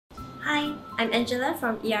Hi, I'm Angela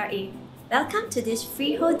from ERA. Welcome to this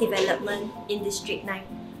freehold development in District 9,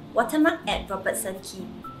 Watermark at Robertson Quay.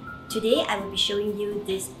 Today I will be showing you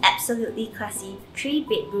this absolutely classy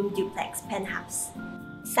 3-bedroom duplex penthouse.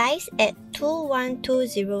 Size at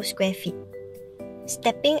 2120 square feet.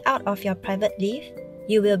 Stepping out of your private lift,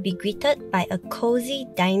 you will be greeted by a cozy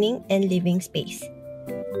dining and living space.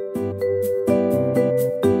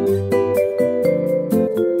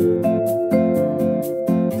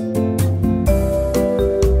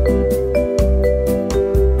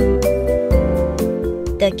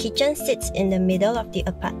 The kitchen sits in the middle of the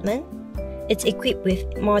apartment. It's equipped with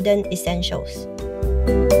modern essentials.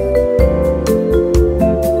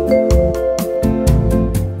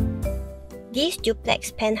 This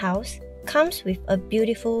duplex penthouse comes with a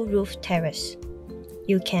beautiful roof terrace.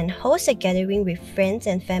 You can host a gathering with friends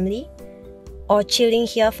and family, or chilling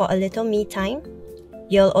here for a little me time.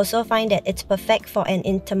 You'll also find that it's perfect for an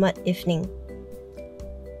intimate evening.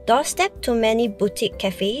 Doorstep to many boutique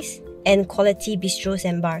cafes and quality bistros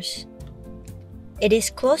and bars. It is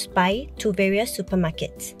close by to various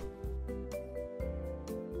supermarkets.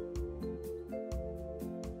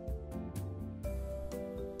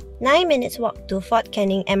 Nine minutes walk to Fort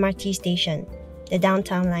Canning MRT station, the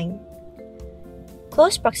downtown line.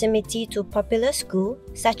 Close proximity to popular schools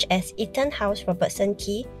such as Eaton House Robertson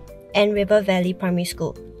Quay and River Valley Primary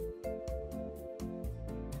School.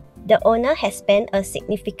 The owner has spent a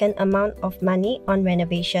significant amount of money on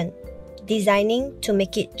renovation, designing to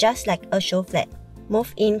make it just like a show flat,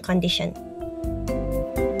 move-in condition.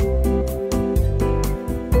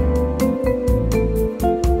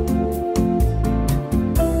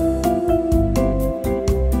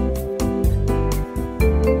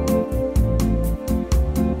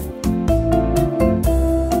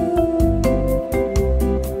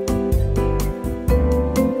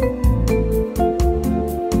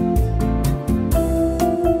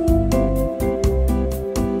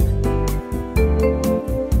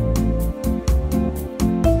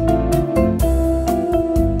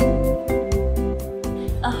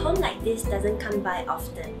 This doesn't come by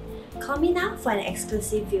often. Call me now for an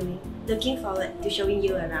exclusive viewing. Looking forward to showing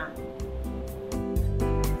you around.